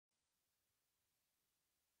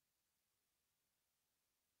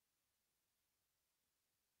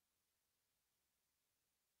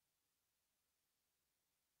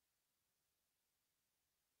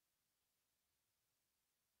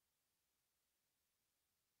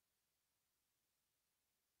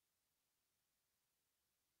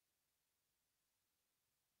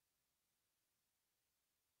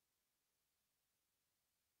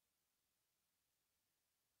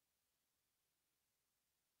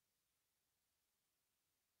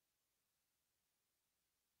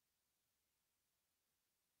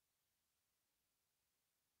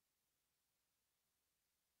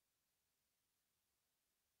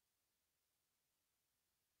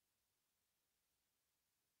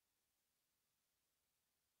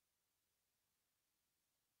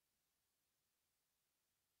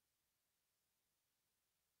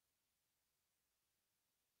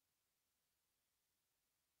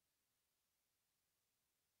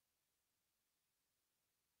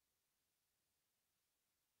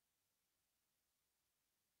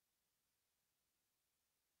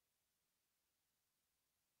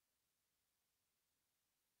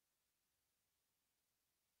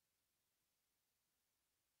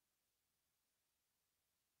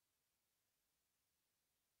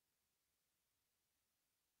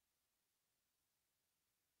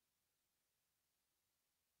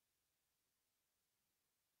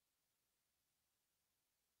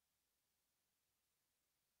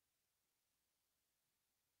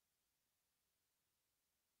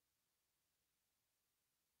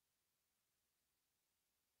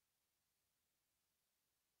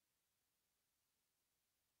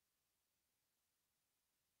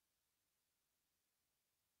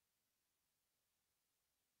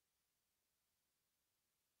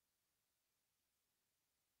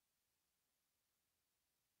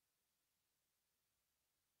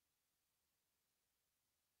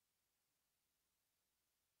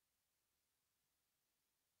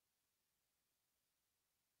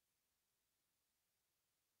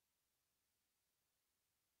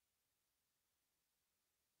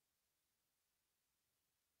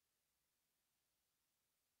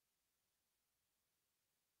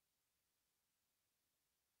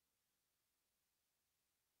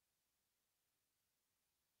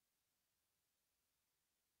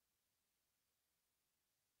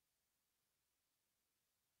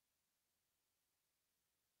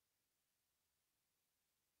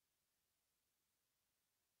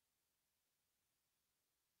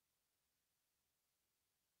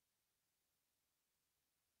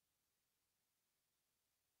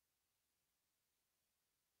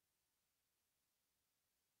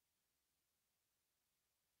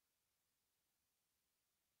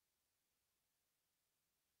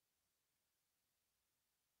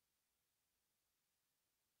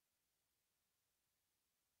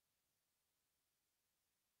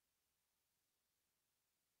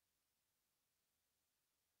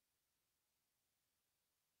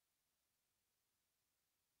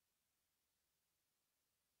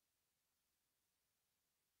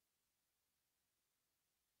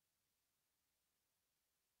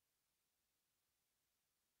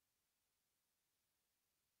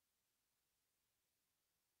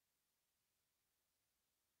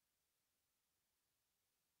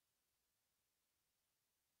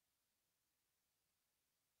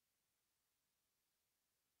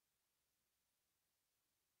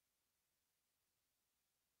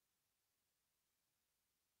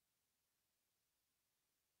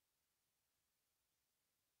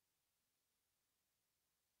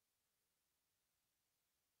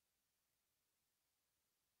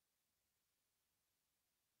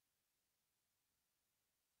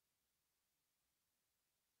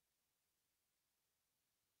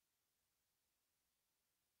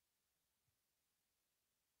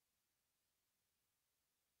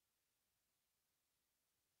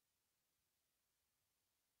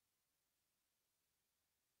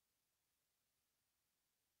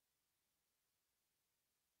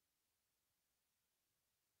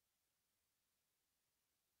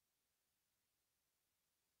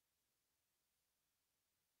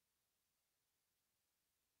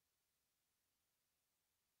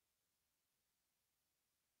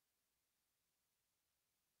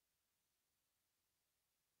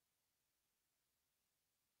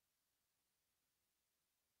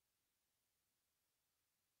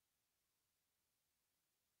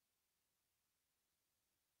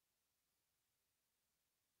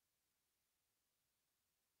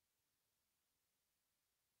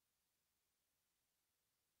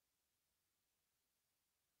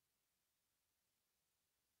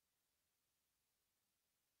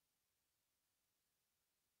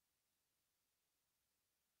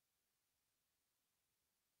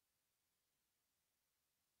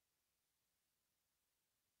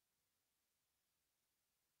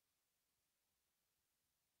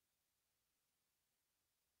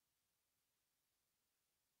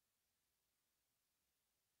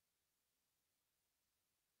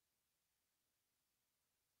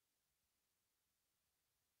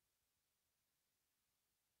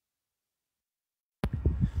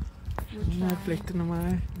Mal vielleicht nochmal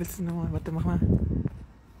ein bisschen nochmal. Warte, mach mal.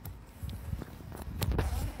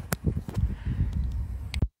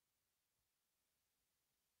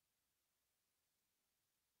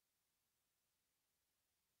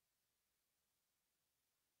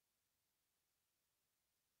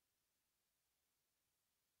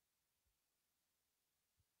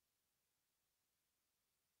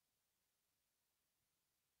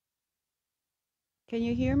 Can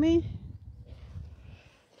you hear me?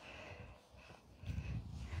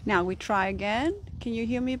 Now we try again. Can you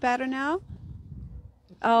hear me better now?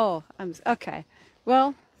 Oh, okay.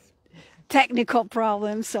 Well, technical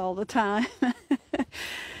problems all the time.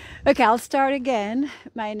 Okay, I'll start again.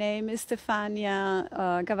 My name is Stefania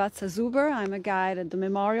Gavazza-Zuber. I'm a guide at the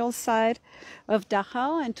memorial site of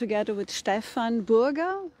Dachau, and together with Stefan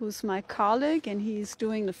Burger, who's my colleague, and he's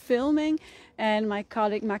doing the filming, and my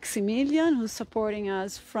colleague Maximilian, who's supporting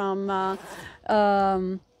us from at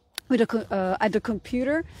the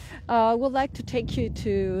computer, would like to take you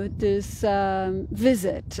to this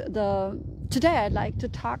visit. Today I'd like to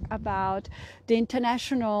talk about the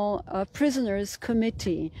International Prisoners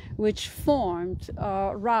Committee, which formed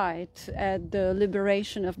right at the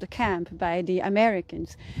liberation of the camp by the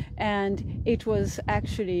Americans. And it was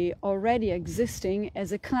actually already existing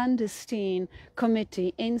as a clandestine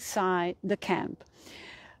committee inside the camp.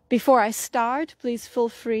 Before I start, please feel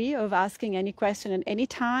free of asking any question at any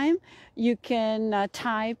time. You can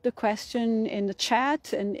type the question in the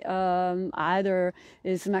chat, and either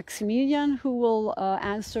is Maximilian who will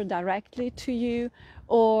answer directly to you,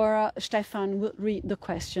 or Stefan will read the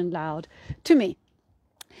question loud to me.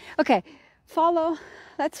 Okay,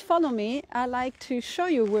 let's follow me. I'd like to show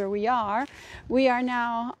you where we are. We are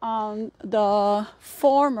now on the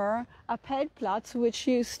former Appellplatz, which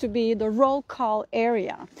used to be the roll call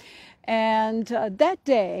area. And that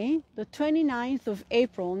day, the 29th of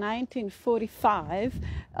April, 1945,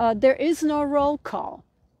 there is no roll call.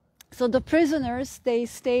 So the prisoners, they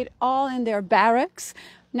stayed all in their barracks.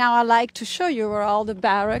 Now I'd like to show you where all the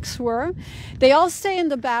barracks were. They all stay in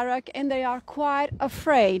the barrack, and they are quite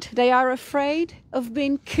afraid. They are afraid of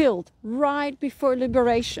being killed right before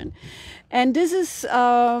liberation. And this is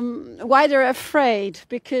why they're afraid,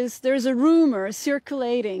 because there's a rumor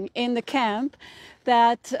circulating in the camp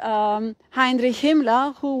that Heinrich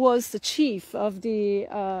Himmler, who was the chief of the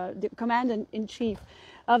commandant-in-chief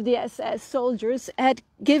of the SS soldiers, had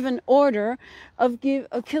given order of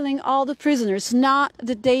killing all the prisoners, not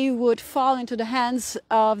that they would fall into the hands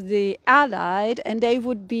of the Allied and they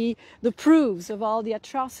would be the proofs of all the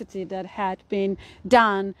atrocity that had been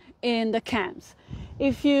done in the camps.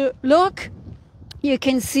 If you look, you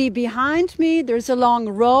can see behind me there's a long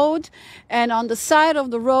road, and on the side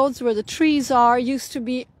of the roads where the trees are used to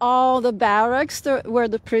be all the barracks where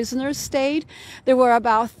the prisoners stayed. There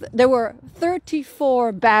were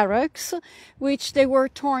 34 barracks, which they were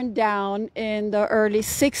torn down in the early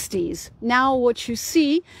 60s. Now what you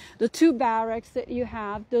see, the two barracks that you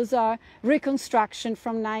have, those are reconstruction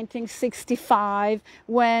from 1965,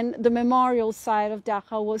 when the memorial site of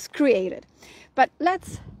Dachau was created. But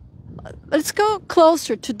let's go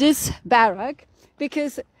closer to this barrack,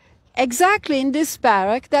 because exactly in this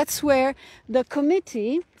barrack, that's where the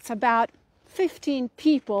committee, it's about 15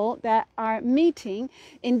 people that are meeting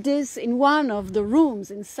in one of the rooms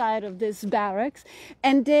inside of this barracks,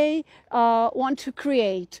 and they want to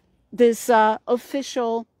create this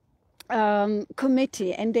official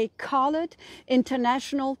committee, and they call it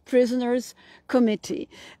International Prisoners Committee.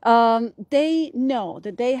 They know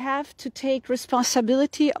that they have to take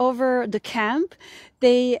responsibility over the camp.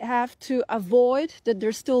 They have to avoid that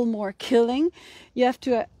there's still more killing. You have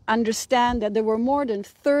to understand that there were more than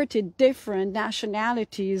 30 different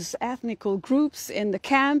nationalities, ethnical groups in the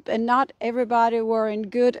camp, and not everybody were in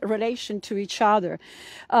good relation to each other.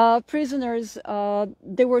 Prisoners,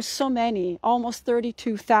 there were so many, almost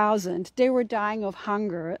 32,000. They were dying of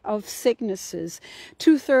hunger, of sicknesses.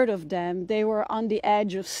 2/3 of them, they were on the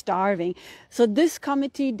edge of starving. So this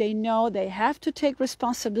committee, they know they have to take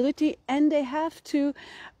responsibility, and they have to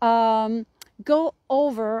go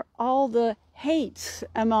over all the hates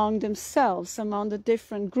among themselves, among the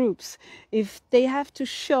different groups. If they have to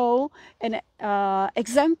show and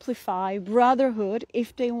exemplify brotherhood,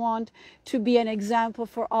 if they want to be an example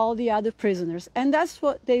for all the other prisoners, and that's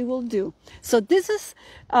what they will do. So this is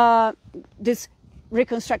this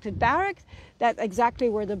reconstructed barrack. That's exactly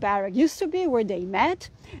where the barrack used to be, where they met,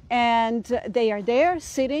 and they are there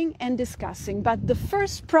sitting and discussing. But the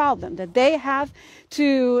first problem that they have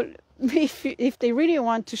to, if they really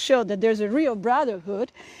want to show that there's a real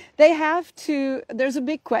brotherhood, they have to, there's a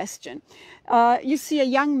big question. You see a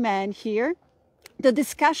young man here. the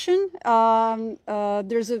discussion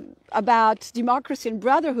about democracy and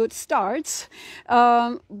brotherhood starts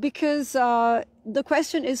because the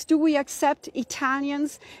question is, do we accept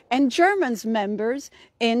Italians and Germans members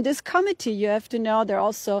in this committee? You have to know there are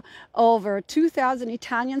also over 2,000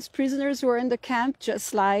 Italians prisoners who are in the camp,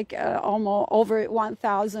 just like almost over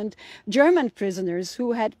 1,000 German prisoners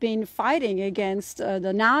who had been fighting against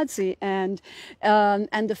the Nazi and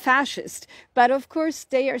the fascist. But of course,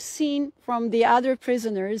 they are seen from the other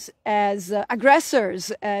prisoners as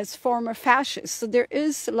aggressors, as former fascists. So there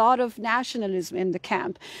is a lot of nationalism in the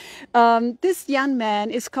camp. This young man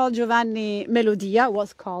is called Giovanni Melodia,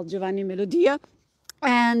 was called Giovanni Melodia.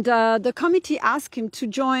 And the committee asked him to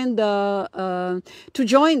join them,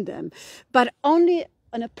 but only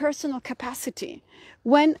in a personal capacity.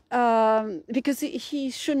 Because he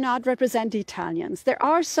should not represent the Italians. There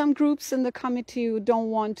are some groups in the committee who don't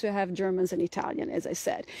want to have Germans and Italian, as I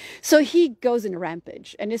said. So he goes in a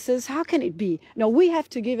rampage and he says, how can it be? No, we have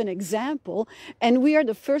to give an example, and we are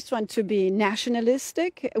the first one to be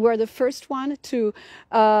nationalistic. We're the first one to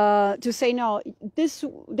say, no,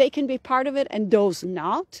 they can be part of it and those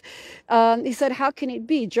not. He said, how can it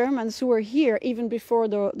be? Germans who were here even before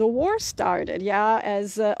the war started,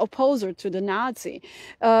 as opposer to the Nazi.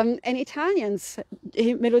 And Italians,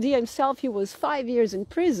 Melodia himself, he was 5 years in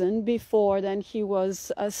prison before then he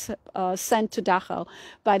was sent to Dachau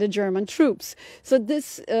by the German troops. So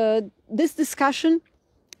this discussion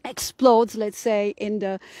explodes, let's say, in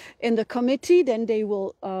the committee. Then they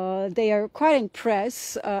are quite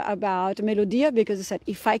impressed about Melodia, because he said,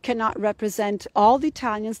 if I cannot represent all the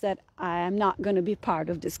Italians, that I am not going to be part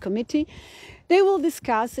of this committee. They will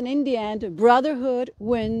discuss, and in the end, brotherhood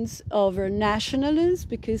wins over nationalism,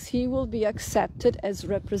 because he will be accepted as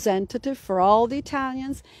representative for all the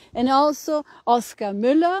Italians, and also Oskar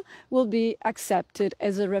Müller will be accepted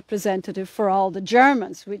as a representative for all the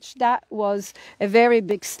Germans, which that was a very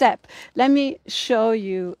big step. Let me show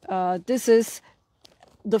you, this is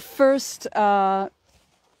the first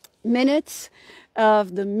minutes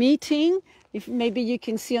of the meeting. If maybe you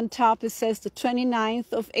can see on top, it says the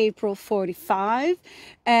 29th of April 45,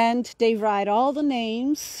 and they write all the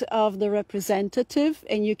names of the representative,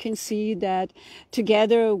 and you can see that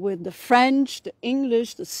together with the French, the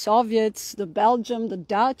English, the Soviets, the Belgium, the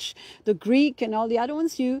Dutch, the Greek, and all the other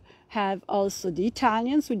ones, you have also the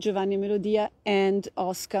Italians with Giovanni Melodia and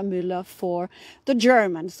Oskar Müller for the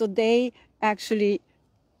Germans. So they actually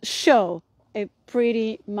show a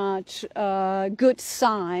pretty much good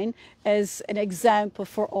sign as an example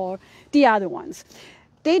for all the other ones.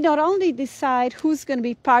 They not only decide who's going to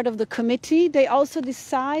be part of the committee, they also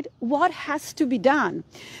decide what has to be done.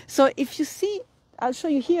 So if you see, I'll show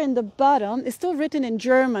you here in the bottom, it's still written in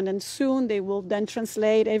German, and soon they will then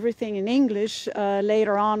translate everything in English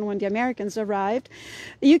later on when the Americans arrived.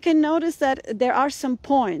 You can notice that there are some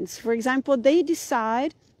points. For example, they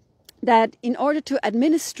decide that in order to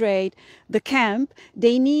administrate the camp,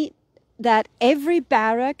 they need that every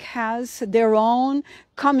barrack has their own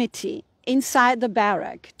committee inside the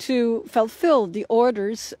barrack to fulfill the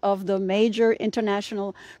orders of the major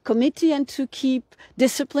international committee and to keep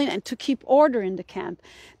discipline and to keep order in the camp.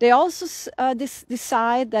 They also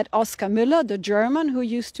decide that Oskar Müller, the German who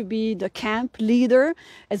used to be the camp leader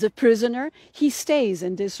as a prisoner, he stays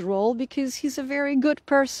in this role because he's a very good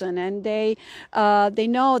person, and they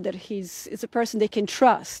know that he's a person they can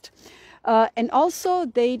trust. And also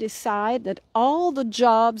they decide that all the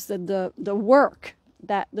jobs that the work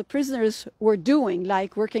that the prisoners were doing,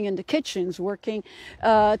 like working in the kitchens, working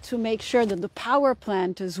to make sure that the power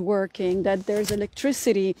plant is working, that there's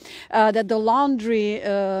electricity, that the laundry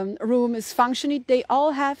room is functioning, they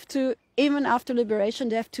all have to, even after liberation,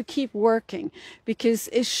 they have to keep working, because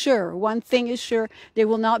it's sure, one thing is sure, they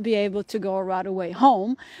will not be able to go right away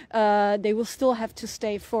home. They will still have to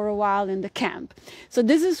stay for a while in the camp. So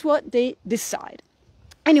this is what they decide.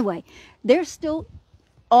 Anyway, they're still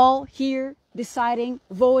all here deciding,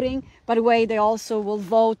 voting. By the way, they also will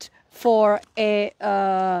vote for a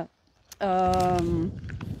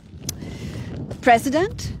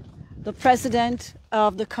president. The president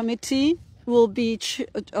of the committee will be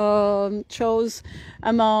chose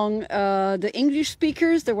among the English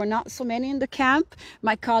speakers. There were not so many in the camp.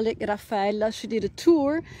 My colleague Raffaella, she did a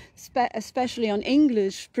tour, especially on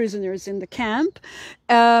English prisoners in the camp.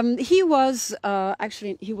 He was,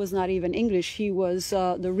 actually, he was not even English. He was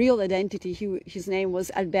the real identity. His name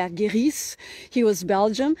was Albert Guéris. He was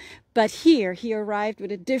Belgium. But here he arrived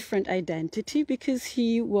with a different identity because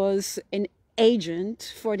he was an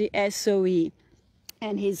agent for the SOE.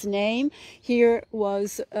 And his name here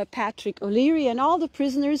was Patrick O'Leary, and all the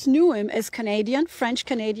prisoners knew him as Canadian,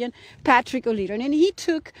 French-Canadian Patrick O'Leary. And he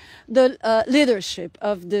took the leadership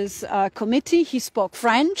of this committee. He spoke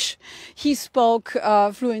French, he spoke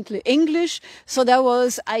fluently English, so that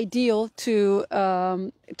was ideal to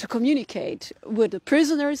communicate with the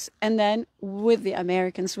prisoners and then with the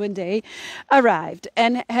Americans when they arrived.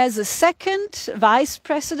 And as a second vice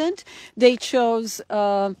president, they chose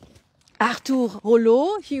Arthur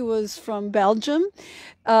Rollo. He was from Belgium.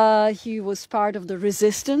 He was part of the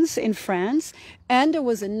resistance in France. And there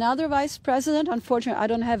was another vice president. Unfortunately, I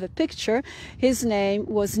don't have a picture. His name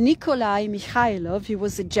was Nikolai Mikhailov. He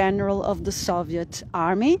was a general of the Soviet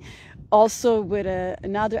army, also with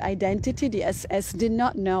another identity. The SS did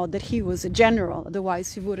not know that he was a general.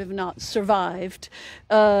 Otherwise, he would have not survived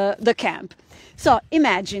the camp. So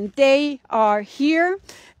imagine they are here.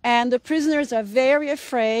 And the prisoners are very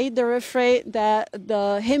afraid. They're afraid that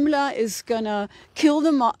the Himmler is going to kill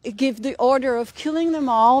them all, give the order of killing them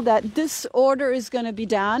all, that this order is going to be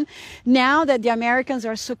done. Now that the Americans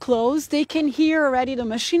are so close, they can hear already the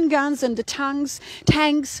machine guns and the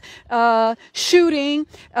tanks shooting.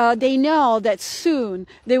 They know that soon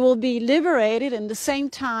they will be liberated, and at the same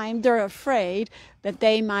time they're afraid that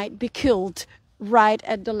they might be killed right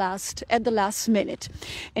at the last minute.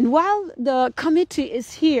 And while the committee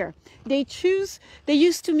is here, they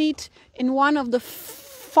used to meet in one of the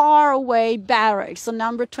far away barracks, the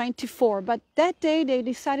number 24. But that day they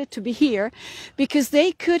decided to be here because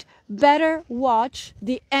they could better watch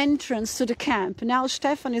the entrance to the camp. Now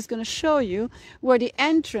Stefan is going to show you where the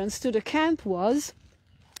entrance to the camp was.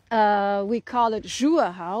 We call it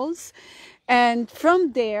Jouerhaus. And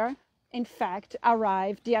from there, in fact,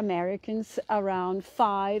 arrived the Americans around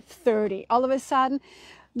 5:30. All of a sudden,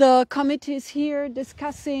 the committee is here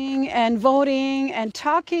discussing and voting and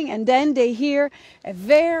talking, and then they hear a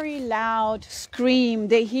very loud scream.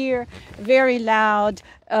 They hear a very loud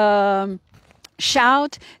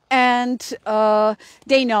shout, and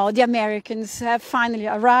they know the Americans have finally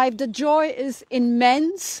arrived. The joy is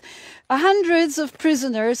immense. Hundreds of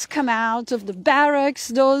prisoners come out of the barracks.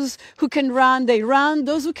 Those who can run, they run.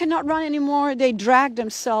 Those who cannot run anymore, they drag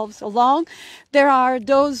themselves along. There are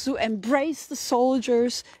those who embrace the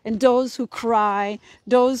soldiers and those who cry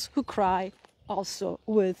also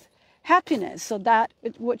with happiness. So that,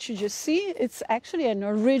 what you just see, it's actually an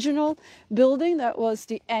original building. That was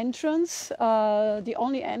the entrance, the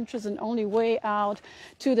only entrance and only way out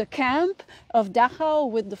to the camp of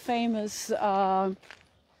Dachau, with the famous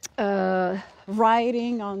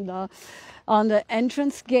writing on the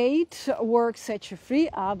entrance gate: "Work set you free,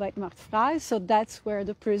 Arbeit macht frei." So that's where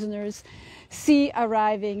the prisoners see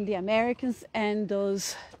arriving the Americans, and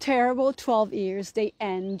those terrible 12 years, they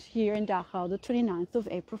end here in Dachau, the 29th of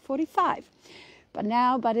April 45.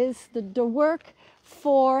 But is the work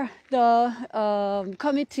for the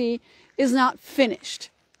committee is not finished.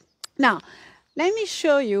 Now, let me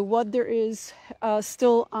show you what there is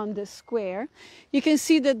still on this square. You can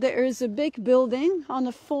see that there is a big building on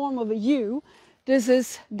the form of a U. This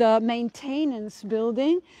is the maintenance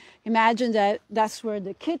building. Imagine that that's where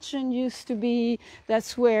the kitchen used to be.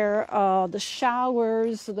 That's where the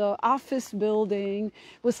showers, the office building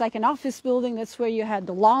was like an office building. That's where you had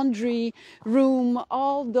the laundry room,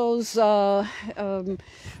 all those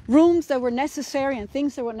rooms that were necessary and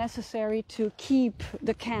things that were necessary to keep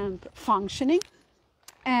the camp functioning.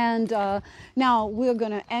 And now we're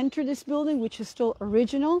going to enter this building, which is still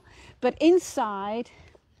original, but inside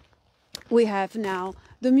we have now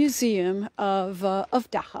the museum of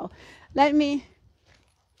Dachau. Let me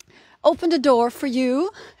open the door for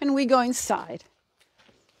you, and we go inside.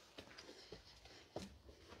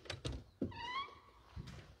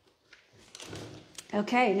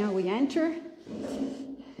 Okay, now we enter.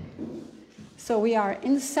 So we are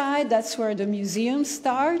inside. That's where the museum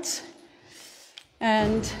starts.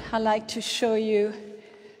 And I'd like to show you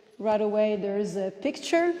right away, there's a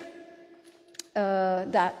picture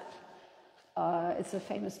it's a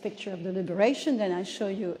famous picture of the liberation. Then I show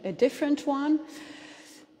you a different one.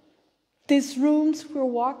 These rooms we're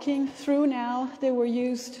walking through now, they were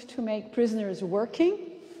used to make prisoners working.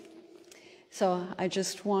 So I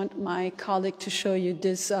just want my colleague to show you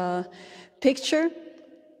this picture.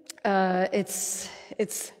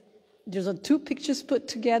 There's two pictures put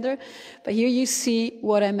together, but here you see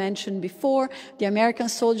what I mentioned before. The American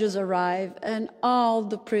soldiers arrive, and all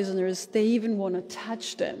the prisoners, they even want to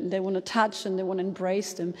touch them. They want to touch them, they want to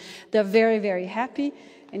embrace them. They're very, very happy.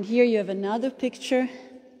 And here you have another picture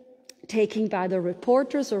taken by the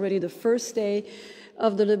reporters already the first day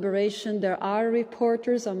of the liberation, there are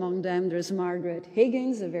reporters. Among them, there's Margaret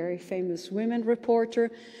Higgins, a very famous women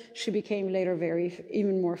reporter. She became later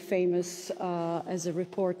even more famous as a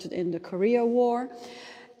reporter in the Korea War.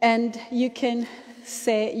 And you can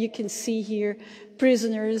see here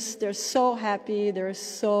prisoners. They're so happy. They're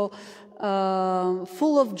so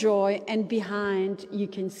full of joy, and behind you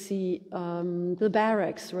can see the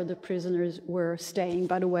barracks where the prisoners were staying.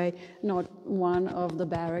 By the way, not one of the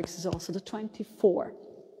barracks is also the 24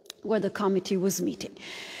 where the committee was meeting.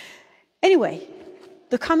 Anyway,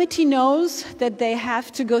 the committee knows that they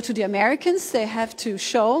have to go to the Americans. They have to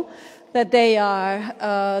show that they are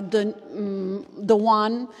the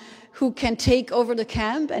one who can take over the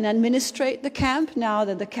camp and administrate the camp now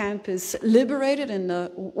that the camp is liberated and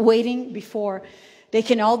waiting before they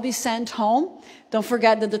can all be sent home. Don't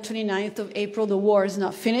forget that the 29th of April, the war is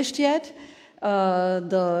not finished yet.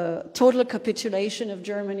 The total capitulation of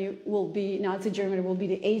Germany Nazi Germany will be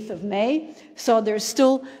the 8th of May. So there's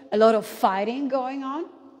still a lot of fighting going on.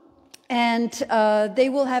 And they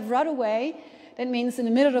will have right away, that means in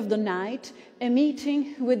the middle of the night, a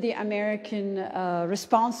meeting with the American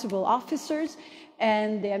responsible officers,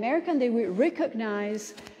 and the American, they will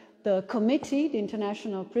recognize the committee, the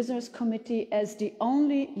International Prisoners Committee, as the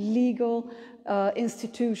only legal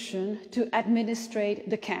institution to administrate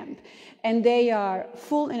the camp. And they are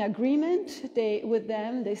full in agreement with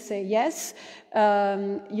them. They say, yes,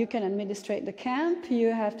 you can administrate the camp.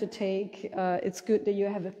 You have to take, it's good that you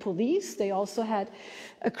have a police. They also had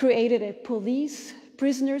created a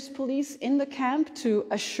prisoners police in the camp to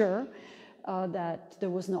assure that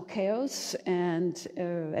there was no chaos and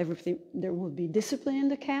there would be discipline in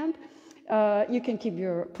the camp. You can keep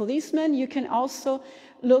your policemen. You can also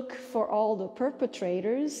look for all the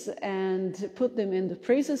perpetrators and put them in the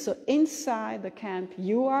prison. So inside the camp,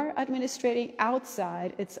 you are administrating.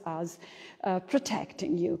 Outside, it's us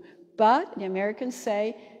protecting you. But the Americans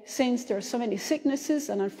say, since there are so many sicknesses,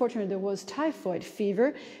 and unfortunately there was typhoid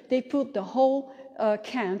fever, they put the whole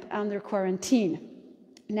camp under quarantine.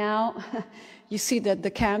 Now, you see that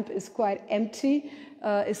the camp is quite empty.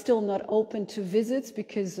 It's still not open to visits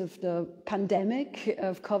because of the pandemic,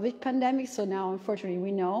 of COVID pandemic. So now, unfortunately,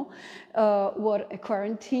 we know what a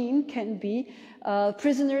quarantine can be.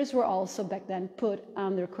 Prisoners were also back then put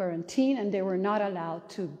under quarantine, and they were not allowed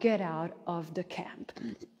to get out of the camp.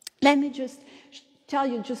 Let me just tell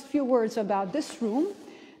you just a few words about this room.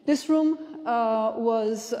 This room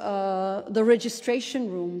was the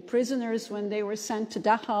registration room. Prisoners, when they were sent to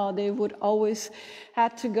Dachau, they would always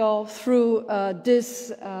had to go through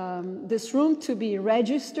this room to be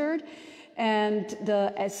registered. And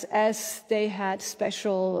the SS, they had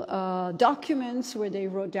special documents where they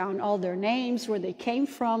wrote down all their names, where they came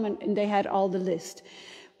from, and they had all the list.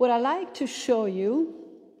 What I like to show you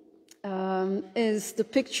is the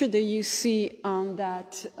picture that you see on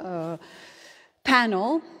that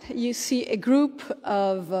panel. You see a group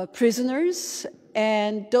of prisoners,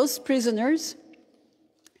 and those prisoners,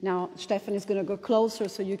 now Stefan is going to go closer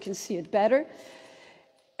so you can see it better,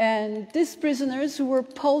 and these prisoners were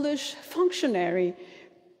Polish functionary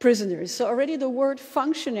prisoners. So already the word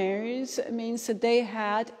functionaries means that they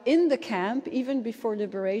had in the camp, even before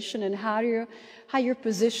liberation, and higher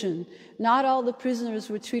position. Not all the prisoners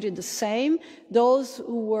were treated the same. Those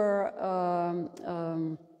who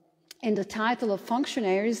were in the title of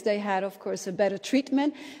functionaries, they had, of course, a better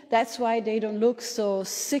treatment. That's why they don't look so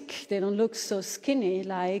sick, they don't look so skinny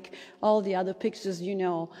like all the other pictures you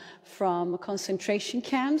know from concentration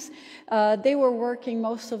camps. They were working,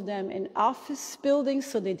 most of them, in office buildings,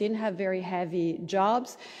 so they didn't have very heavy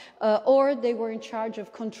jobs, or they were in charge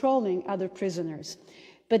of controlling other prisoners.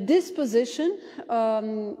 But this position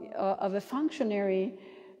of a functionary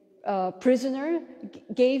prisoner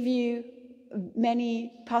gave you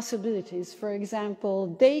many possibilities. For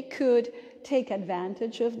example, they could take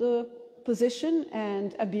advantage of the position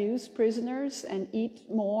and abuse prisoners and eat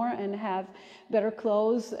more and have better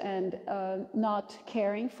clothes and not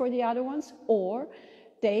caring for the other ones, or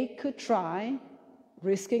they could try,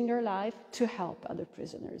 risking their life, to help other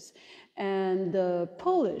prisoners. And the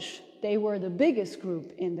Polish, they were the biggest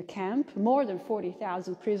group in the camp. More than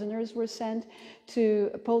 40,000 prisoners were sent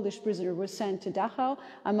to, Polish prisoners were sent to Dachau.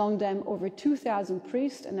 Among them, over 2,000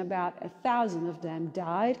 priests, and about 1,000 of them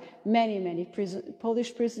died. Many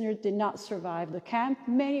Polish prisoners did not survive the camp.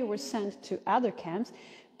 Many were sent to other camps.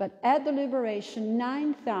 But at the liberation,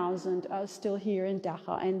 9,000 are still here in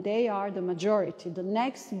Dachau, and they are the majority. The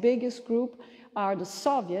next biggest group are the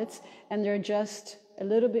Soviets, and they're just a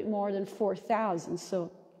little bit more than 4,000.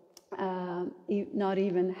 So not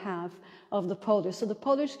even half of the Polish. So the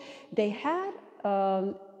Polish, they had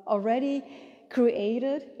already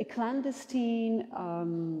created a clandestine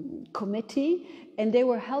committee, and they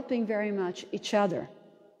were helping very much each other.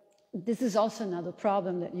 This is also another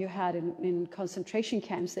problem that you had in concentration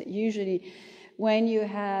camps, that usually when you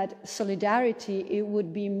had solidarity, it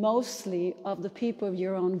would be mostly of the people of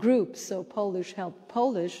your own group. So Polish helped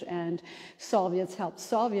Polish, and Soviets helped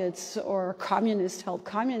Soviets, or communists helped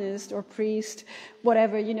communists, or priests,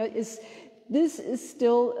 whatever. You know, this is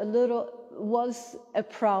still was a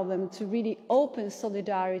problem to really open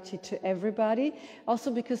solidarity to everybody. Also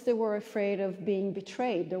because they were afraid of being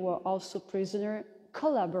betrayed. There were also prisoners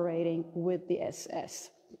collaborating with the SS.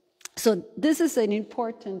 So this is an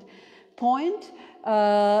important point.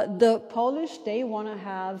 The Polish, they want to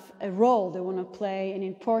have a role, they want to play an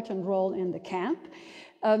important role in the camp.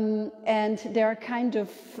 And there are kind of,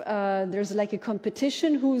 there's like a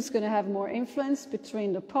competition who's going to have more influence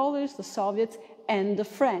between the Polish, the Soviets, and the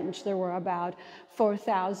French. There were about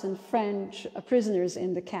 4,000 French prisoners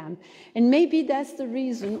in the camp. And maybe that's the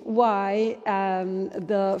reason why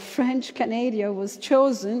the French Canadian was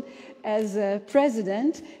chosen as a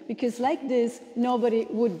president, because like this, nobody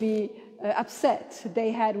would be upset.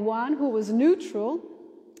 They had one who was neutral,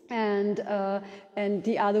 and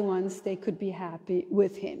the other ones, they could be happy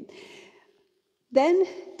with him. Then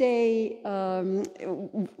they,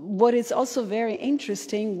 what is also very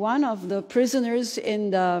interesting, one of the prisoners in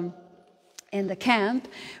the camp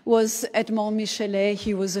was Edmond Michelet.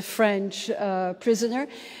 He was a French prisoner.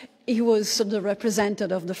 He was the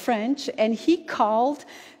representative of the French, and he called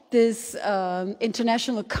this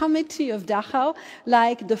International Committee of Dachau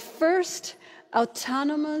like the first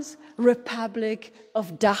autonomous Republic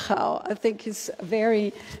of Dachau. I think it's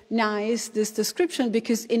very nice, this description,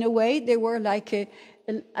 because in a way they were like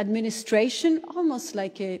an administration, almost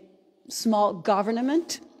like a small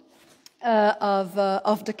government of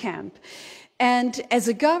the camp. And as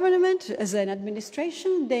a government, as an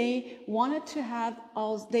administration, they wanted to have,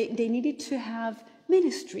 they needed to have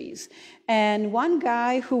ministries. And one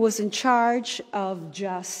guy who was in charge of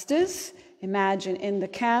justice, imagine in the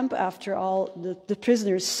camp, after all the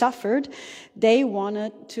prisoners suffered, they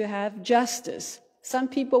wanted to have justice. Some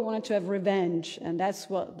people wanted to have revenge, and that's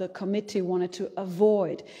what the committee wanted to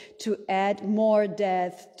avoid, to add more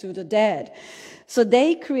death to the dead. So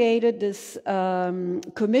they created this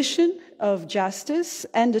commission of justice,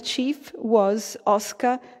 and the chief was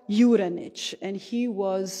Oskar Juranic, and he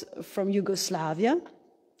was from Yugoslavia.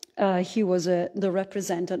 He was the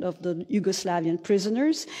representative of the Yugoslavian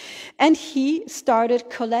prisoners, and he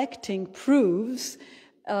started collecting proofs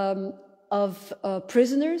of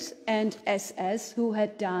prisoners and SS who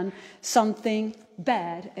had done something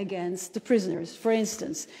bad against the prisoners. For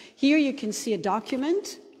instance, here you can see a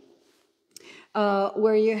document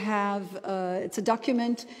where you have, it's a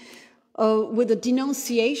document with a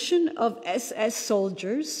denunciation of SS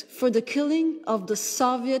soldiers for the killing of the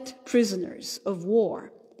Soviet prisoners of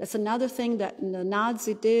war. That's another thing that the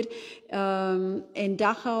Nazi did in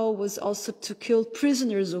Dachau, was also to kill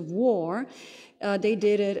prisoners of war. They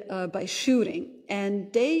did it by shooting.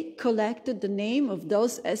 And they collected the name of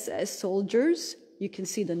those SS soldiers. You can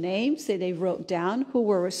see the names that they wrote down who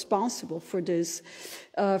were responsible for this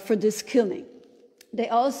killing. They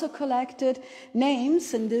also collected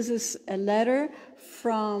names, and this is a letter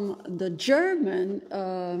from the German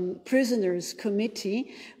Prisoners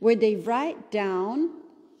Committee, where they write down,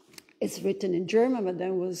 it's written in German, but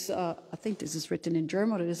then was, I think this is written in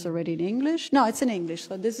German, or it is already in English. No, it's in English,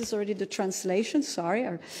 so this is already the translation, sorry.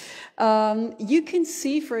 You can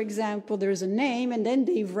see, for example, there's a name, and then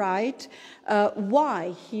they write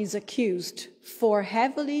why he's accused for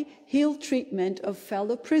heavily ill treatment of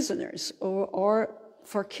fellow prisoners, or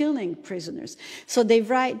for killing prisoners. So they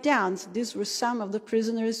write down, so these were some of the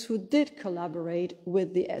prisoners who did collaborate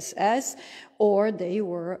with the SS, or they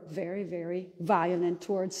were very, very violent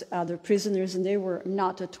towards other prisoners, and they were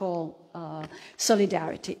not at all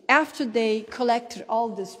solidarity. After they collected all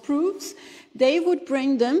these proofs, they would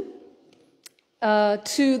bring them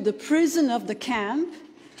to the prison of the camp,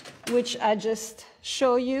 which I just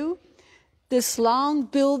show you. This long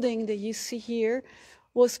building that you see here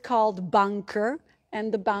was called bunker.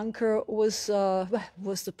 And the bunker was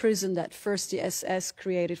the prison that first the SS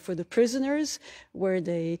created for the prisoners, where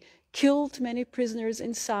they killed many prisoners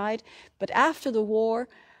inside. But after the war,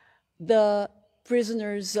 the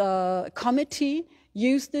Prisoners Committee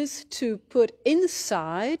used this to put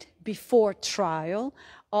inside, before trial,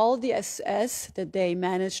 all the SS that they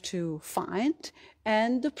managed to find,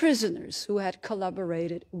 and the prisoners who had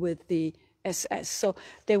collaborated with the SS. So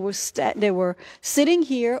they were sitting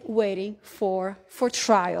here waiting for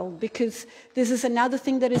trial, because this is another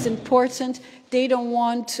thing that is important. They don't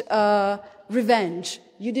want revenge.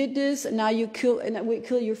 You did this, and now you kill, and we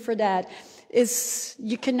kill you for that.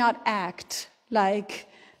 You cannot act like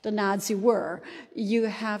the Nazi were. You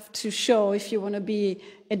have to show, if you want to be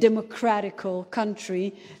a democratical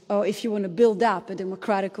country, or if you want to build up a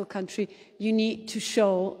democratical country, you need to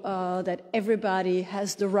show that everybody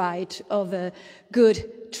has the right of a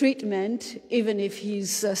good treatment, even if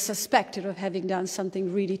he's suspected of having done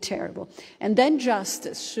something really terrible. And then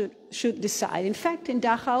justice should decide. In fact, in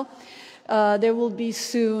Dachau, there will be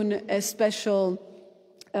soon a special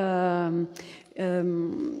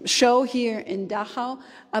show here in Dachau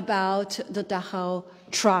about the Dachau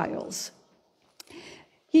trials.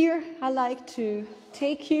 Here, I like to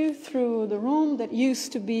take you through the room that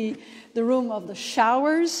used to be the room of the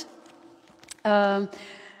showers.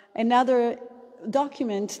 Another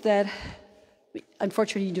document that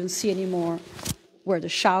unfortunately you don't see anymore, where the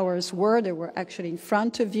showers were. They were actually in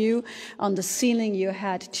front of you. On the ceiling you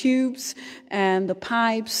had tubes, and the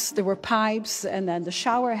pipes, there were pipes, and then the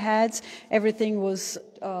shower heads. Everything was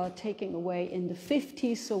taken away in the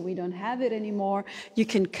 50s, so we don't have it anymore. We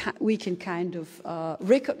can kind of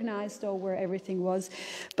recognize, though, where everything was.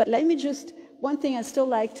 But let me just, one thing I still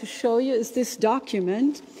like to show you is this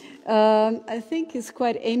document. I think it's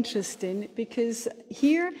quite interesting, because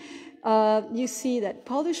here you see that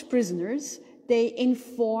Polish prisoners, they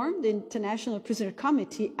informed the International Prisoners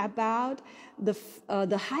Committee about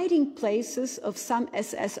the hiding places of some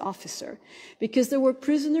SS officer, because there were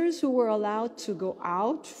prisoners who were allowed to go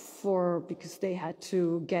out because they had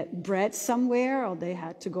to get bread somewhere, or they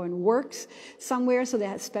had to go and work somewhere, so they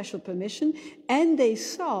had special permission, and they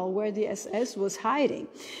saw where the SS was hiding.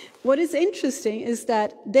 What is interesting is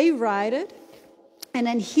that they write it, and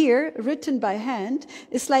then here, written by hand,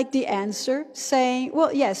 is like the answer saying,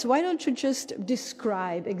 well, yes, why don't you just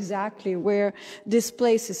describe exactly where these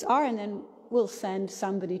places are, and then we'll send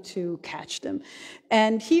somebody to catch them.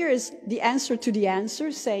 And here is the answer to the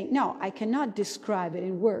answer saying, no, I cannot describe it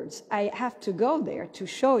in words. I have to go there to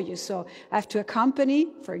show you. So I have to accompany,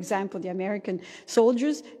 for example, the American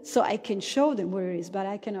soldiers, so I can show them where it is, but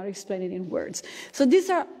I cannot explain it in words. So these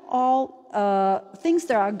are all things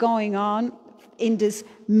that are going on in this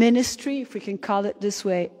ministry, if we can call it this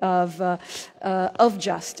way, of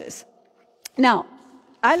justice. Now,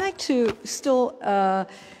 I like to still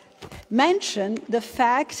mention the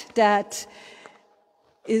fact that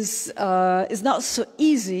is not so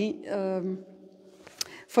easy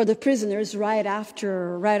for the prisoners right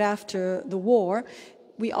after the war.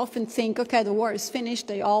 We often think, okay, the war is finished,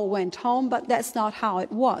 they all went home, but that's not how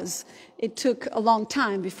it was. It took a long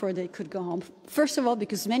time before they could go home. First of all,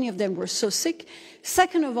 because many of them were so sick.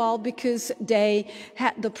 Second of all, because they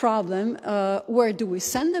had the problem, where do we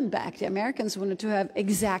send them back? The Americans wanted to have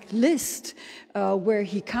exact list where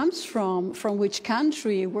he comes from which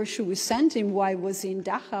country, where should we send him, why was he in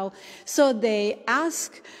Dachau? So they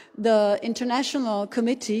asked the International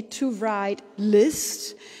Committee to write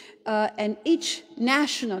lists, and each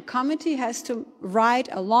national committee has to write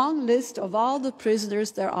a long list of all the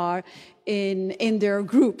prisoners there are in their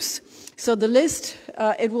groups. So the list,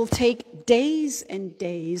 it will take days and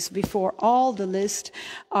days before all the lists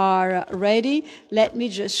are ready. Let me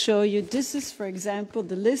just show you. This is, for example,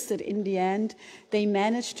 the list that in the end they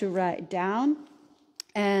managed to write down.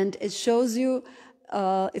 And it shows you,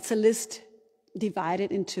 it's a list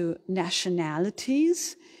divided into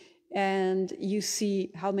nationalities. And you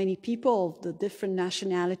see how many people, the different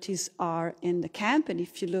nationalities are in the camp. And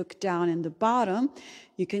if you look down in the bottom,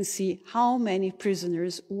 you can see how many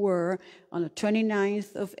prisoners were on the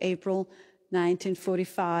 29th of April,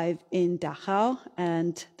 1945 in Dachau.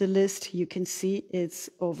 And the list, you can see it's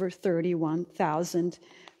over 31,000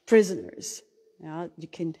 prisoners. You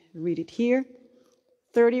can read it here,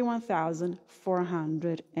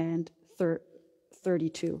 31,432.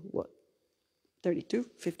 32.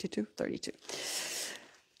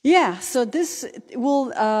 Yeah, so this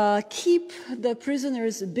will keep the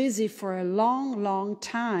prisoners busy for a long, long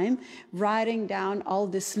time, writing down all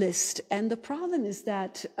this list. And the problem is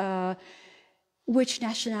that which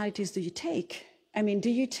nationalities do you take? I mean, do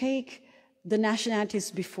you take the nationalities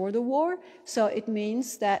before the war? So it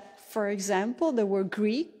means that, for example, there were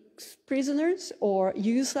Greek prisoners or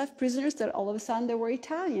Yugoslav prisoners that all of a sudden they were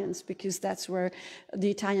Italians, because that's where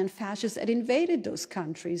the Italian fascists had invaded those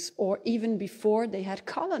countries, or even before they had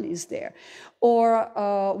colonies there. Or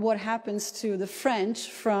what happens to the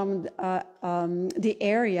French from the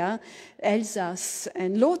area, Alsace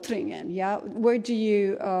and Lothringen. Yeah, where do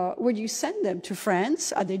you send them to?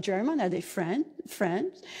 France? Are they German? Are they French?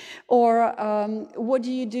 Or what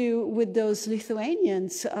do you do with those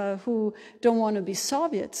Lithuanians who don't want to be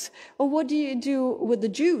Soviets? Or what do you do with the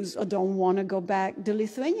Jews who don't want to go back? The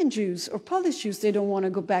Lithuanian Jews or Polish Jews, they don't want to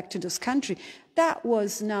go back to this country. That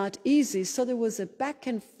was not easy. So there was a back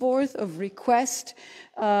and forth of request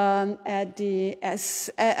at the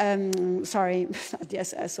sorry, not the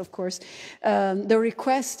SS, of course. The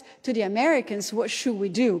request to the Americans, what should we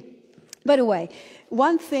do? By the way,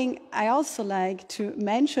 one thing I also like to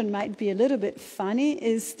mention, might be a little bit funny,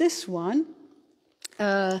 is this one.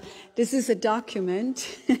 This is a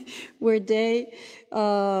document where they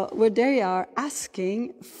are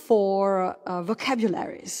asking for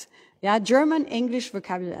vocabularies. Yeah, German, English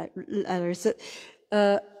vocabularies.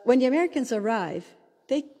 When the Americans arrive,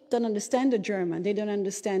 they don't understand the German, they don't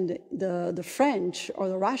understand the French or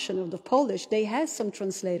the Russian or the Polish. They have some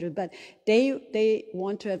translators, but they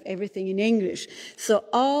want to have everything in English. So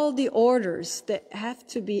all the orders that have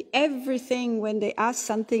to be, everything when they ask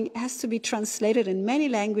something has to be translated in many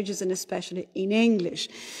languages and especially in English.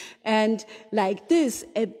 And like this,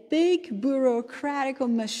 a big bureaucratic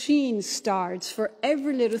machine starts. For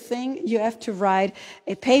every little thing, you have to write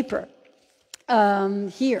a paper.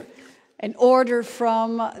 Here. An order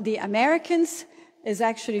from the Americans is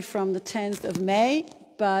actually from the 10th of May,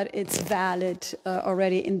 but it's valid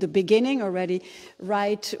already in the beginning, already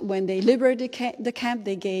right when they liberated the camp,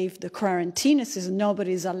 they gave the quarantine. It says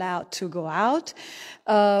nobody's allowed to go out.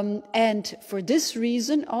 And for this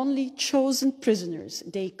reason, only chosen prisoners,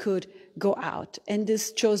 they could go out. And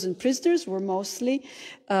these chosen prisoners were mostly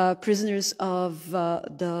prisoners of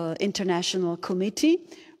the International Committee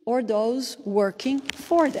or those working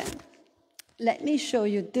for them. Let me show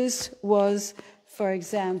you, this was, for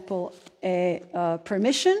example, a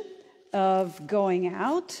permission of going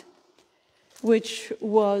out, which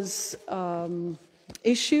was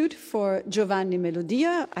issued for Giovanni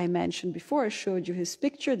Melodia. I mentioned before, I showed you his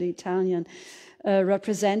picture, the Italian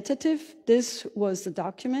representative. This was the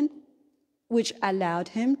document which allowed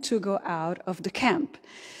him to go out of the camp.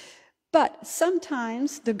 But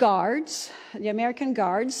sometimes the guards, the American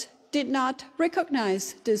guards, did not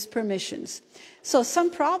recognize these permissions. So some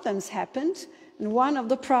problems happened, and one of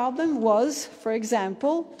the problems was, for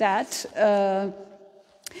example, that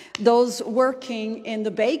those working in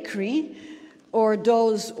the bakery or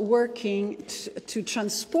those working to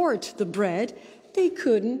transport the bread, they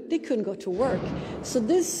couldn't go to work. So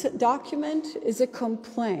this document is a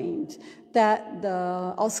complaint that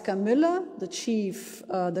the Oskar Müller, the chief,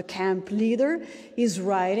 the camp leader, is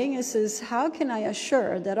writing. It says, how can I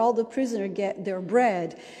assure that all the prisoners get their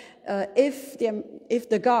bread if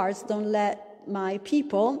the guards don't let my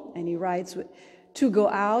people, and he writes, to go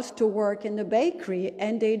out to work in the bakery,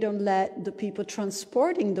 and they don't let the people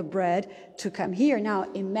transporting the bread to come here. Now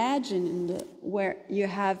imagine where you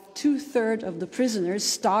have 2/3 of the prisoners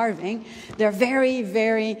starving. They're very,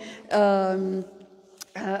 very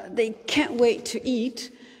they can't wait to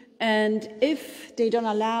eat, and if they don't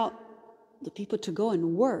allow the people to go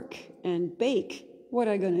and work and bake, what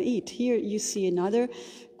are they going to eat? Here you see another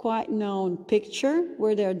quite known picture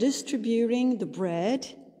where they're distributing the bread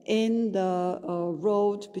in the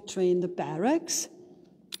road between the barracks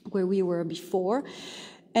where we were before.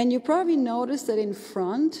 And you probably noticed that in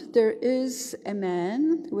front there is a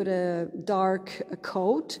man with a dark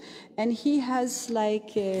coat, and he has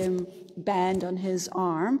like a band on his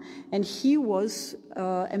arm, and he was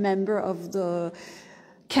a member of the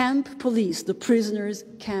camp police, the prisoners'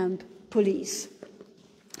 camp police.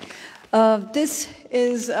 This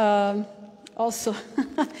is also,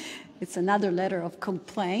 it's another letter of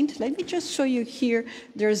complaint. Let me just show you here.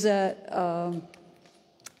 There's a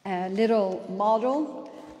little model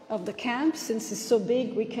of the camp. Since it's so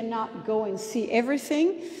big, we cannot go and see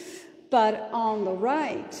everything. But on the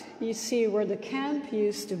right, you see where the camp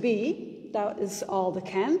used to be. That is all the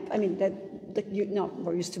camp. I mean, not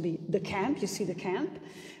where used to be the camp. You see the camp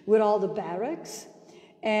with all the barracks.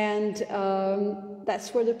 And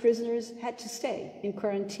that's where the prisoners had to stay in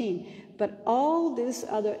quarantine. But all this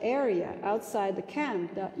other area outside the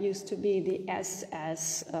camp that used to be the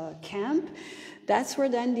SS camp, that's where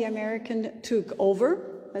then the American took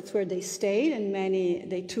over. That's where they stayed, and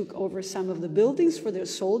they took over some of the buildings for their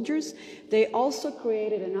soldiers. They also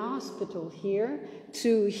created an hospital here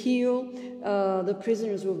to heal the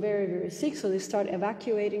prisoners who were very, very sick. So they started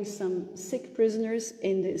evacuating some sick prisoners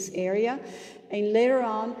in this area. And later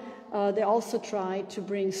on, they also tried to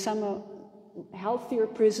bring some healthier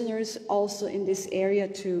prisoners also in this area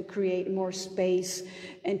to create more space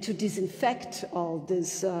and to disinfect all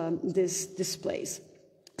this place.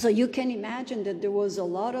 So you can imagine that there was a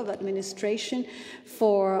lot of administration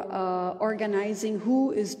for organizing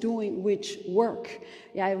who is doing which work.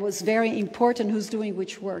 Yeah, it was very important who's doing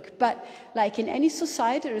which work. But like in any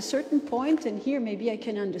society, at a certain point, and here maybe I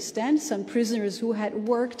can understand some prisoners who had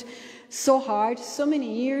worked so hard, so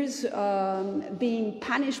many years, being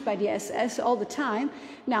punished by the SS all the time.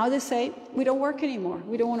 Now they say, we don't work anymore.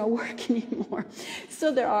 We don't want to work anymore.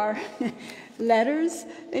 So there are letters,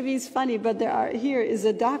 maybe it's funny, but here is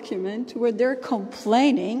a document where they're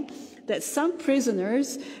complaining that some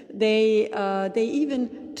prisoners, they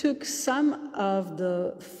even took some of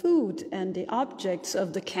the food and the objects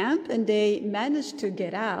of the camp, and they managed to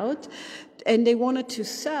get out, and they wanted to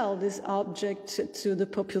sell this object to the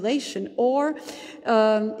population. Or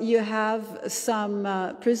you have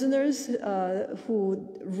some prisoners who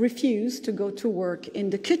refuse to go to work in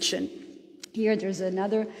the kitchen. Here there's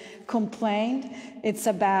another complaint. It's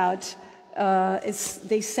about,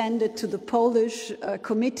 they send it to the Polish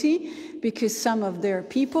committee because some of their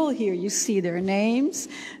people, here you see their names,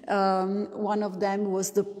 one of them was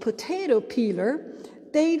the potato peeler.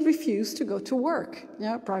 They refuse to go to work.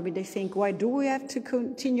 Yeah, probably they think, why do we have to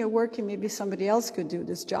continue working? Maybe somebody else could do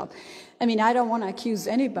this job. I mean, I don't want to accuse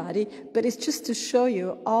anybody, but it's just to show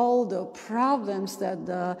you all the problems that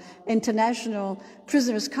the International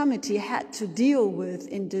Prisoners Committee had to deal with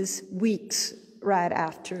in these weeks right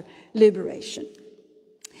after liberation.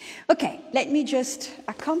 Okay, let me just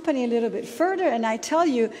accompany a little bit further, and I tell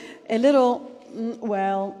you a little,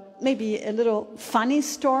 well, maybe a little funny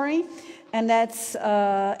story. And that's,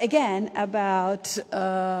 again, about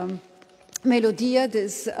Melodia,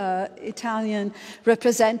 this Italian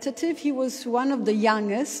representative. He was one of the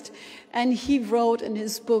youngest, and he wrote in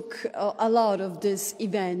his book a lot of these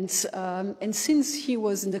events. And since he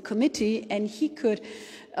was in the committee and he could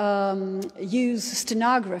use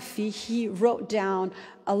stenography, he wrote down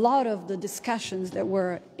a lot of the discussions that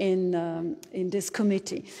were in this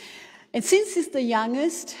committee. And since he's the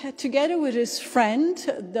youngest, together with his friend,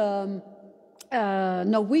 the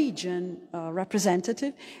Norwegian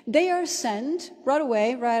representative, they are sent right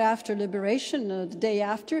away, right after liberation, the day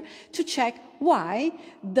after, to check why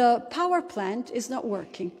the power plant is not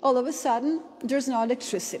working. All of a sudden, there's no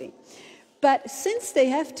electricity. But since they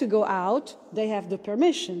have to go out, they have the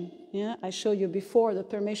permission. Yeah, I showed you before the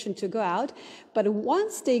permission to go out. But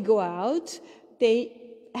once they go out, they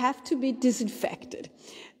have to be disinfected.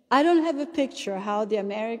 I don't have a picture how the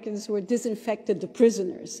Americans were disinfected the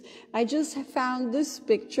prisoners. I just found this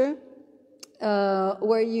picture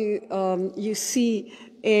where you see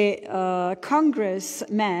a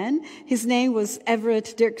congressman. His name was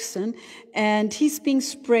Everett Dirksen, and he's being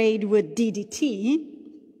sprayed with DDT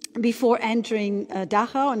before entering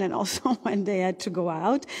Dachau, and then also when they had to go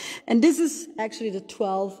out. And this is actually the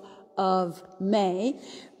 12th of May.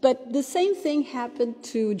 But the same thing happened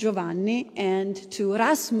to Giovanni and to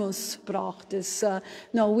Rasmus Broch, this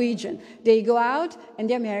Norwegian. They go out, and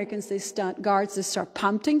the Americans, guards, they start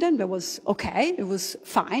pumping them. That was okay, it was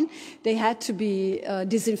fine. They had to be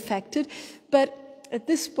disinfected. But at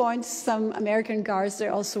this point, some American guards, they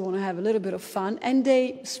also want to have a little bit of fun, and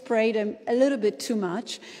they sprayed them a little bit too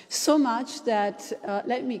much, so much that,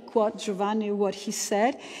 let me quote Giovanni what he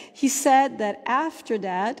said. He said that after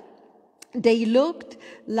that, they looked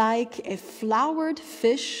like a floured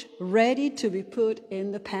fish ready to be put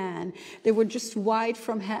in the pan. They were just white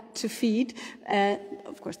from head to feet.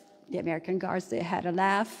 Of course, the American guards, they had a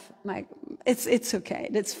laugh. It's okay,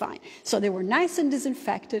 that's fine. So they were nice and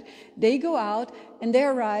disinfected. They go out and they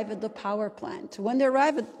arrive at the power plant. When they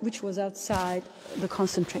arrive, which was outside the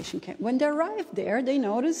concentration camp, when they arrive there, they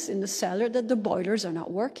notice in the cellar that the boilers are not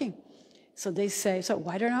working. So they say, so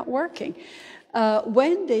why they're not working?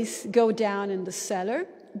 When they go down in the cellar,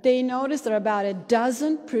 they notice there are about a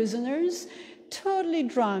dozen prisoners totally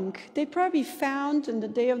drunk. They probably found in the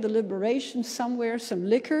day of the liberation somewhere some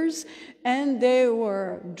liquors, and they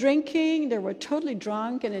were drinking, they were totally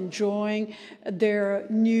drunk and enjoying their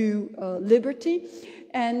new liberty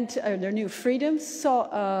and their new freedom.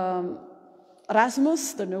 So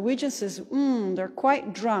Rasmus, the Norwegian, says, they're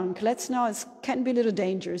quite drunk. Let's know, it can be a little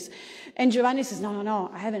dangerous. And Giovanni says, no,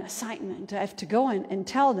 I have an assignment. I have to go and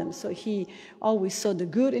tell them. So he always saw the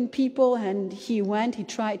good in people, and he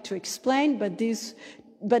tried to explain, but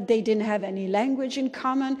they didn't have any language in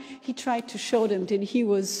common. He tried to show them that he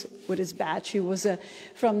was with his badge. He was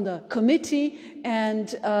from the committee, and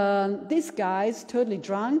these guys, totally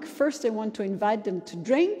drunk, first they want to invite them to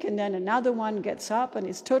drink, and then another one gets up and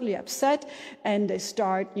is totally upset, and they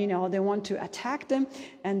start, you know, they want to attack them,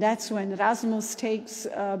 and that's when Rasmus takes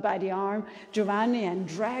by the arm Giovanni and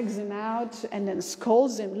drags him out and then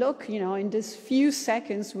scolds him. Look, you know, in this few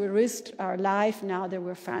seconds we risked our life, now that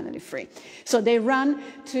we're finally free. So they run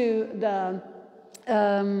to the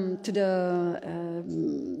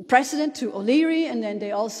president, to O'Leary, and then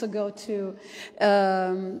they also go to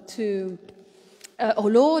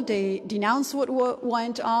Olo. They denounce what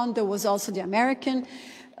went on. There was also the American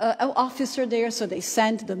officer there, so they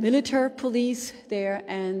sent the military police there,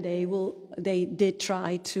 and they did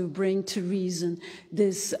try to bring to reason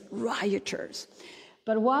these rioters.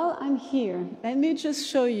 But while I'm here, let me just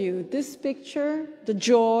show you this picture, the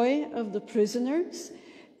joy of the prisoners.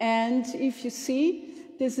 And if you see,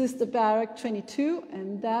 this is the barrack 22,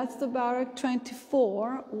 and that's the barrack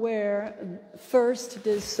 24, where first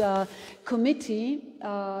this committee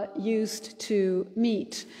used to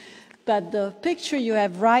meet. But the picture you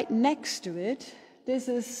have right next to it, this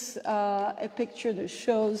is a picture that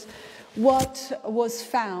shows what was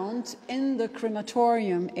found in the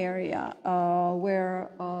crematorium area, where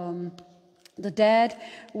the dead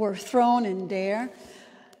were thrown in there.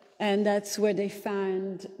 And that's where they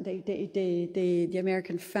found, the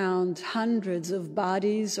American found hundreds of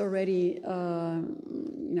bodies already,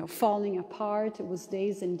 you know, falling apart. It was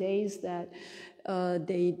days and days that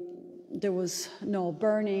there was no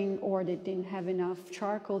burning, or they didn't have enough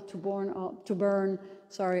charcoal to burn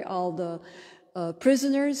all the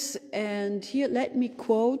prisoners. And here, let me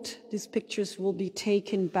quote, these pictures will be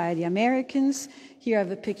taken by the Americans. Here I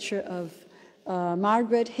have a picture of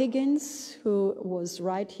Margaret Higgins, who was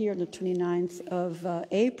right here on the 29th of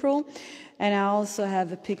April. And I also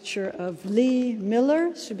have a picture of Lee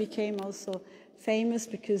Miller. She became also famous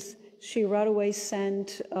because she right away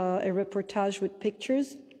sent a reportage with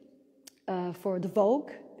pictures for the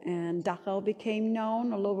Vogue, and Dachau became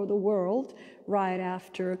known all over the world right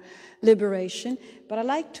after liberation. But I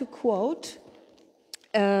like to quote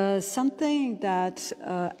something that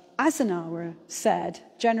Eisenhower said,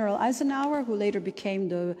 General Eisenhower, who later became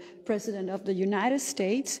the President of the United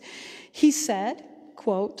States. He said,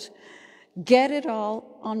 quote, "Get it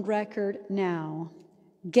all on record now.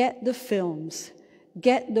 Get the films,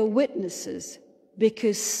 get the witnesses,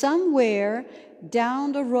 because somewhere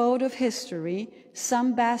down the road of history,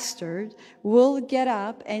 some bastard will get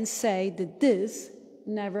up and say that this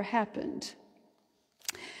never happened."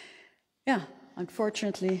 Yeah,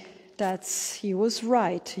 unfortunately, he was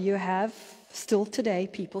right. You have still today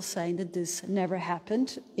people saying that this never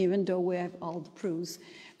happened, even though we have all the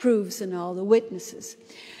proofs and all the witnesses.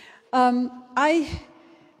 I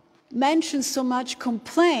mentioned so much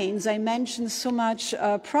complaints, I mentioned so much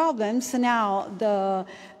problems, and now the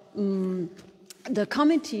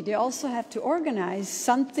committee, they also have to organize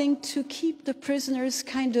something to keep the prisoners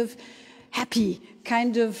kind of happy,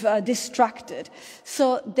 kind of distracted.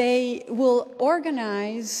 So they will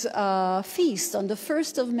organize a feast. On the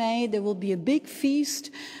 1st of May, there will be a big feast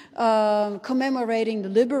commemorating the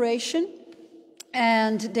liberation.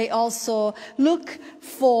 And they also look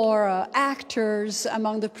for actors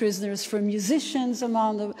among the prisoners, for musicians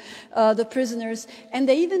among the prisoners, and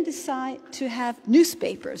they even decide to have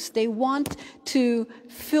newspapers. They want to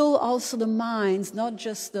fill also the minds, not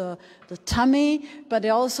just the tummy, but they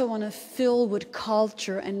also want to fill with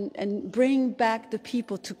culture and bring back the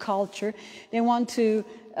people to culture. They want to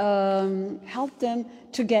help them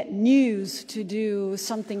to get news, to do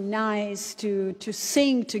something nice, to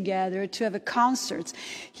sing together, to have a concert.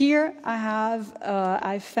 Here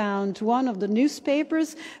I found one of the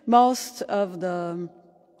newspapers. Most of the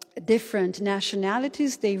different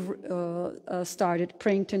nationalities, they started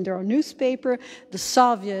printing their own newspaper. The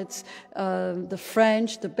Soviets, the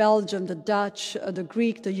French, the Belgian, the Dutch, the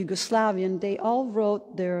Greek, the Yugoslavian, they all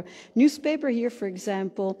wrote their newspaper. Here, for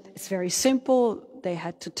example, it's very simple. They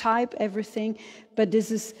had to type everything, but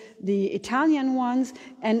this is the Italian ones.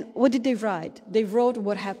 And what did they write? They wrote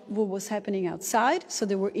what was happening outside, so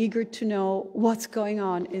they were eager to know what's going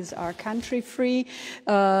on. Is our country free?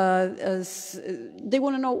 They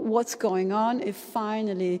want to know what's going on, if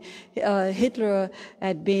finally Hitler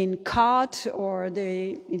had been caught, or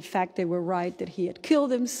in fact, they were right that he had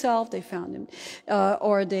killed himself. They found him,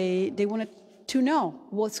 or they wanted to know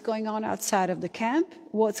what's going on outside of the camp,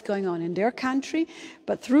 what's going on in their country.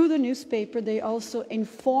 But through the newspaper, they also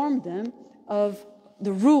informed them of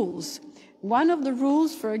the rules. One of the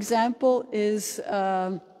rules, for example, is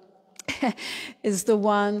the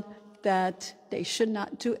one that they should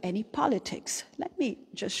not do any politics. Let me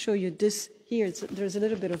just show you this here. There's a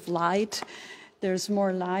little bit of light. There's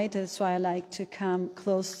more light. That's why I like to come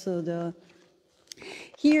close to the...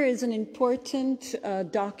 Here is an important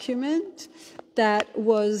document that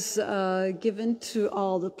was given to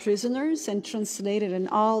all the prisoners and translated in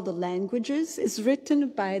all the languages. It's written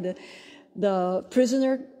by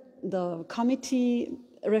the committee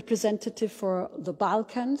representative for the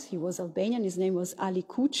Balkans. He was Albanian. His name was Ali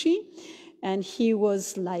Kuchi, and he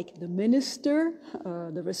was like the minister,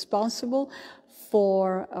 the responsible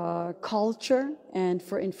for culture and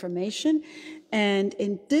for information. And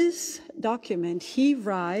in this document, he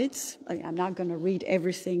writes, I'm not going to read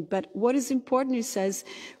everything, but what is important, he says,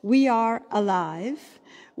 we are alive.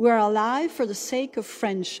 We're alive for the sake of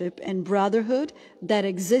friendship and brotherhood that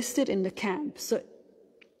existed in the camp. So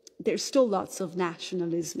there's still lots of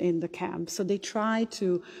nationalism in the camp. So they try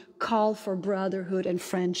to call for brotherhood and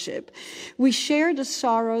friendship. We share the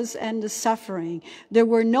sorrows and the suffering. There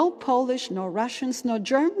were no Polish, no Russians, no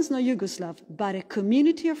Germans, no Yugoslav, but a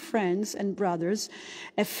community of friends and brothers,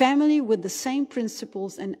 a family with the same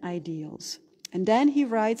principles and ideals. And then he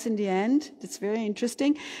writes in the end, it's very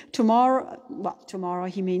interesting, tomorrow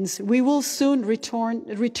he means we will soon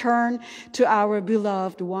return to our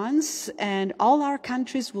beloved ones, and all our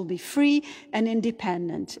countries will be free and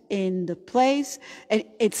independent in the place, and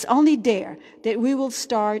it's only there that we will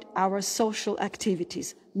start our social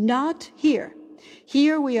activities, not here.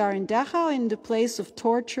 Here we are in Dachau, in the place of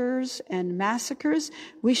tortures and massacres.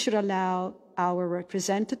 We should allow our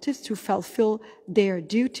representatives to fulfill their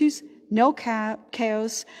duties. No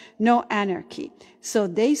chaos, no anarchy. So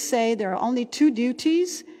they say there are only two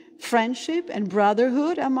duties, friendship and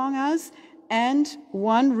brotherhood among us, and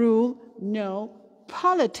one rule, no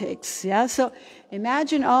politics. Yeah. So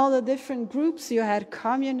imagine all the different groups. You had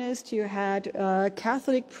communists, you had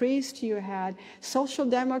Catholic priests, you had social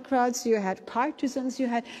democrats, you had partisans, you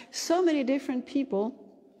had so many different people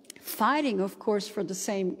fighting, of course, for the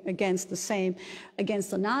same against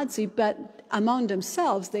the Nazi, but among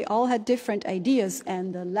themselves, they all had different ideas.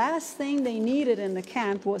 And the last thing they needed in the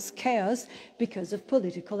camp was chaos because of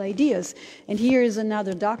political ideas. And here is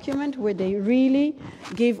another document where they really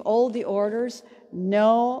give all the orders: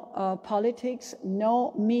 no politics,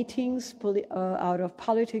 no meetings out of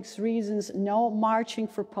politics reasons, no marching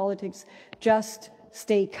for politics, just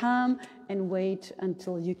stay calm and wait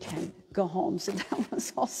until you can go home. So that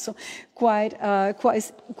was also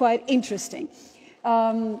quite interesting.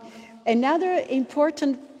 Another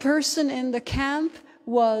important person in the camp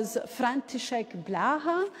was František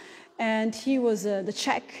Blaha, and he was the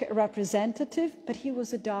Czech representative, but he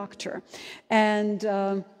was a doctor.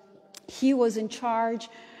 And he was in charge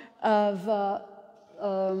of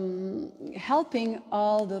helping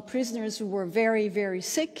all the prisoners who were very, very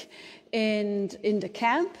sick in the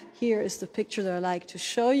camp. Here is the picture that I like to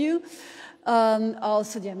show you.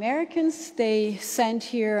 Also the Americans, they sent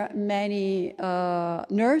here many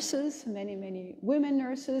nurses, many women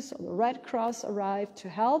nurses. The Red Cross arrived to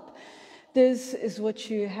help. This is what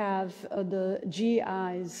you have, the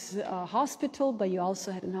GI's hospital, but you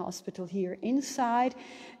also had a hospital here inside.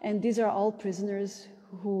 And these are all prisoners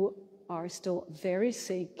who are still very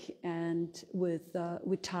sick and with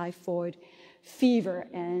typhoid fever.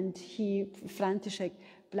 And František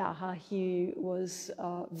Blaha, he was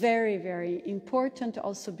very, very important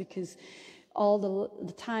also because all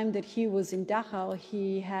the time that he was in Dachau,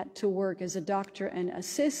 he had to work as a doctor and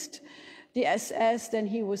assist the SS. Then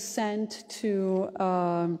he was sent to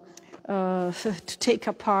take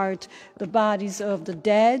apart the bodies of the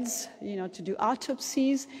deads, to do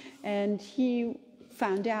autopsies, and he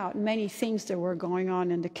found out many things that were going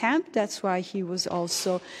on in the camp. That's why he was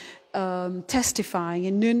also testifying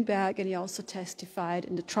in Nuremberg, and he also testified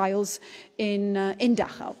in the trials in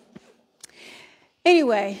Dachau.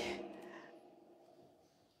 Anyway,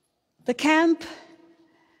 the camp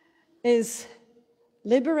is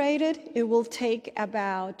liberated. It will take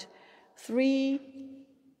about 3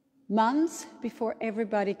 months before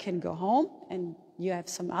everybody can go home, and you have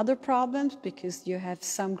some other problems because you have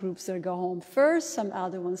some groups that go home first, some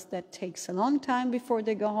other ones that takes a long time before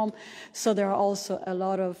they go home. So there are also a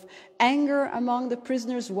lot of anger among the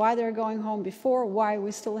prisoners, why they're going home before, why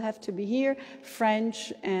we still have to be here.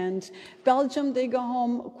 French and Belgium, they go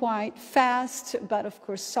home quite fast, but of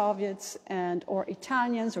course Soviets or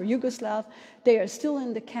Italians or Yugoslav, they are still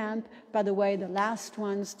in the camp. By the way, the last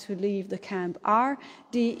ones to leave the camp are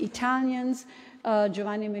the Italians.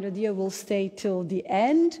 Giovanni Melodia will stay till the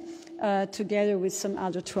end, together with some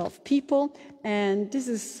other 12 people. And this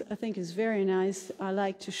is, I think, is very nice. I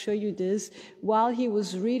like to show you this. While he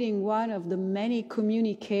was reading one of the many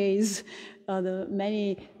communiques, the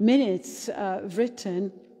many minutes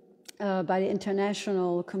written by the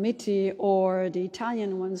International Committee, or the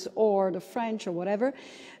Italian ones, or the French, or whatever,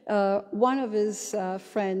 one of his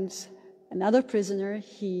friends, another prisoner,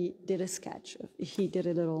 he did a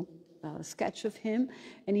little sketch of him,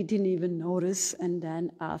 and he didn't even notice. And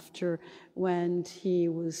then after, when he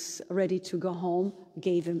was ready to go home,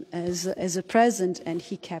 gave him as a present, and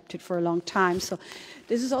he kept it for a long time. So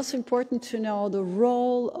this is also important to know the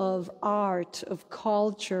role of art, of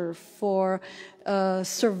culture for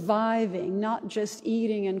surviving, not just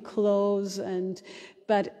eating and clothes,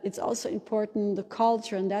 but it's also important, the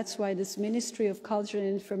culture, and that's why this Ministry of Culture and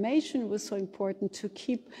Information was so important, to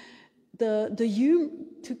keep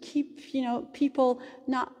people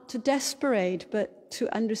not to desperate, but to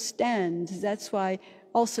understand. That's why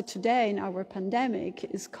also today in our pandemic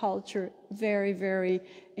is culture very, very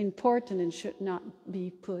important and should not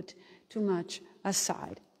be put too much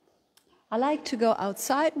aside. I like to go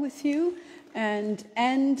outside with you and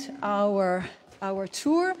end our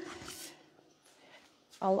tour.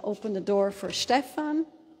 I'll open the door for Stefan.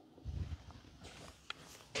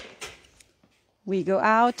 We go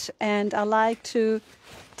out, and I like to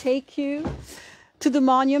take you to the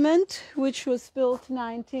monument, which was built in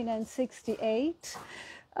 1968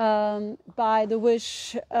 by the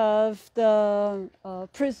wish of the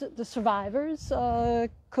Survivors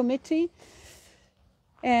Committee.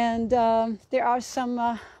 And there are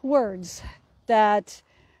some words that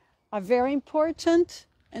are very important,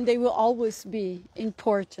 and they will always be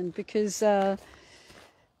important, because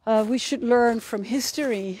we should learn from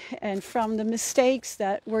history and from the mistakes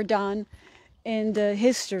that were done in the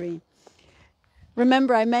history.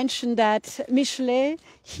 Remember, I mentioned that Michelet,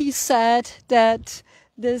 he said that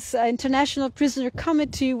this International Prisoner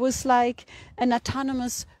Committee was like an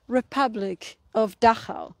autonomous republic of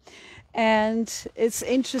Dachau. And it's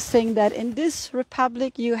interesting that in this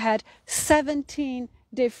republic you had 17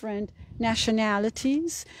 different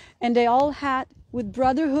nationalities, and they all had, with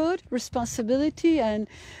brotherhood, responsibility, and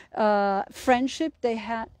friendship, they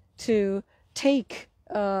had to take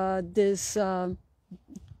this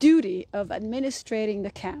duty of administrating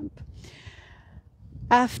the camp.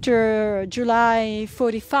 After July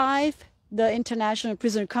 45, the International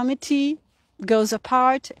Prisoner Committee goes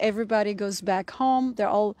apart, everybody goes back home. They're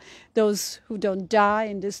all those who don't die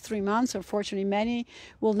in these 3 months. Unfortunately, many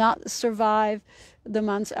will not survive the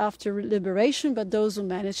months after liberation, but those who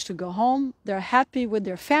manage to go home, they're happy with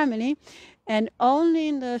their family. And only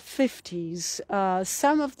in the 50s,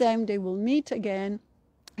 some of them, they will meet again,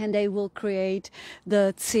 and they will create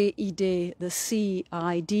the CID,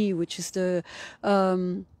 which is the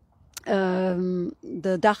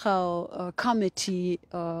Dachau Committee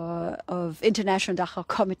of International Dachau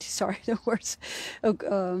Committee. Sorry, the words.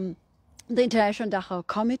 The International Dachau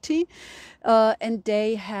Committee, and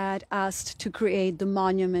they had asked to create the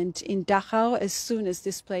monument in Dachau as soon as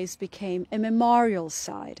this place became a memorial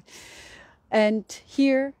site. And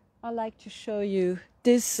here I'd like to show you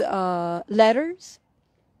these letters,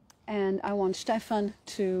 and I want Stefan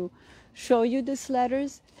to show you these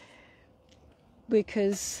letters,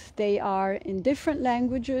 because they are in different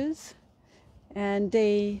languages, and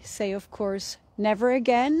they say, of course, never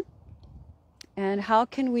again. And how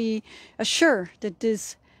can we assure that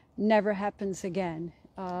this never happens again?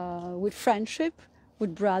 With friendship,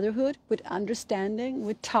 with brotherhood, with understanding,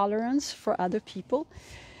 with tolerance for other people.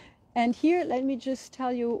 And here, let me just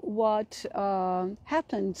tell you what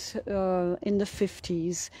happened in the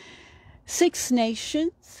 50s. 6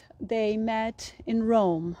 nations, they met in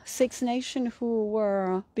Rome. 6 nations who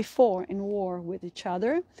were before in war with each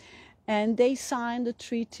other. And they signed the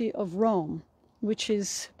Treaty of Rome, which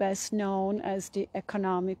is best known as the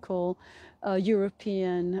economical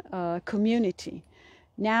European community.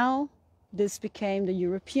 Now, this became the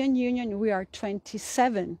European Union. We are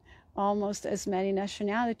 27, almost as many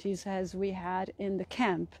nationalities as we had in the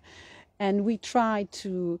camp. And we tried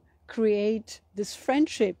to create this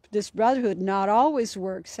friendship, this brotherhood. Not always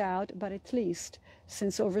works out, but at least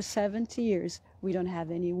since over 70 years, we don't have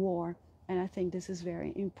any war. And I think this is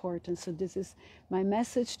very important. So this is my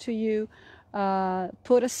message to you.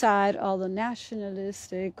 Put aside all the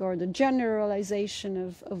nationalistic or the generalization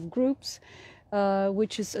of groups,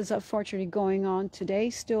 which is unfortunately going on today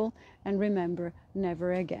still. And remember,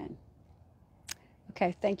 never again.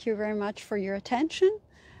 Okay, thank you very much for your attention.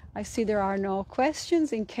 I see there are no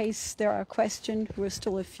questions. In case there are questions, we're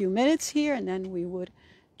still a few minutes here, and then we would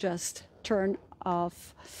just turn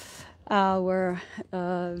of our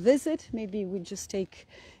visit. Maybe we just take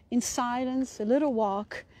in silence a little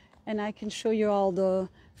walk, and I can show you all the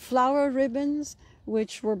flower ribbons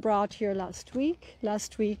which were brought here last week.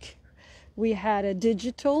 Last week we had a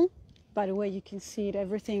digital, by the way, you can see it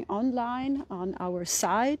everything online on our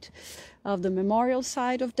site of the memorial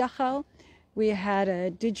site of Dachau. We had a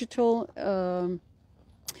digital,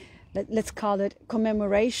 let's call it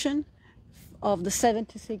commemoration of the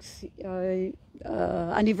 76th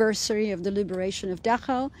anniversary of the liberation of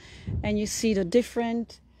Dachau. And you see the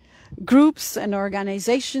different groups and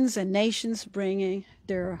organizations and nations bringing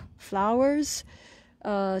their flowers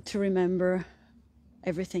to remember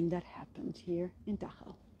everything that happened here in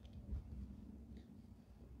Dachau.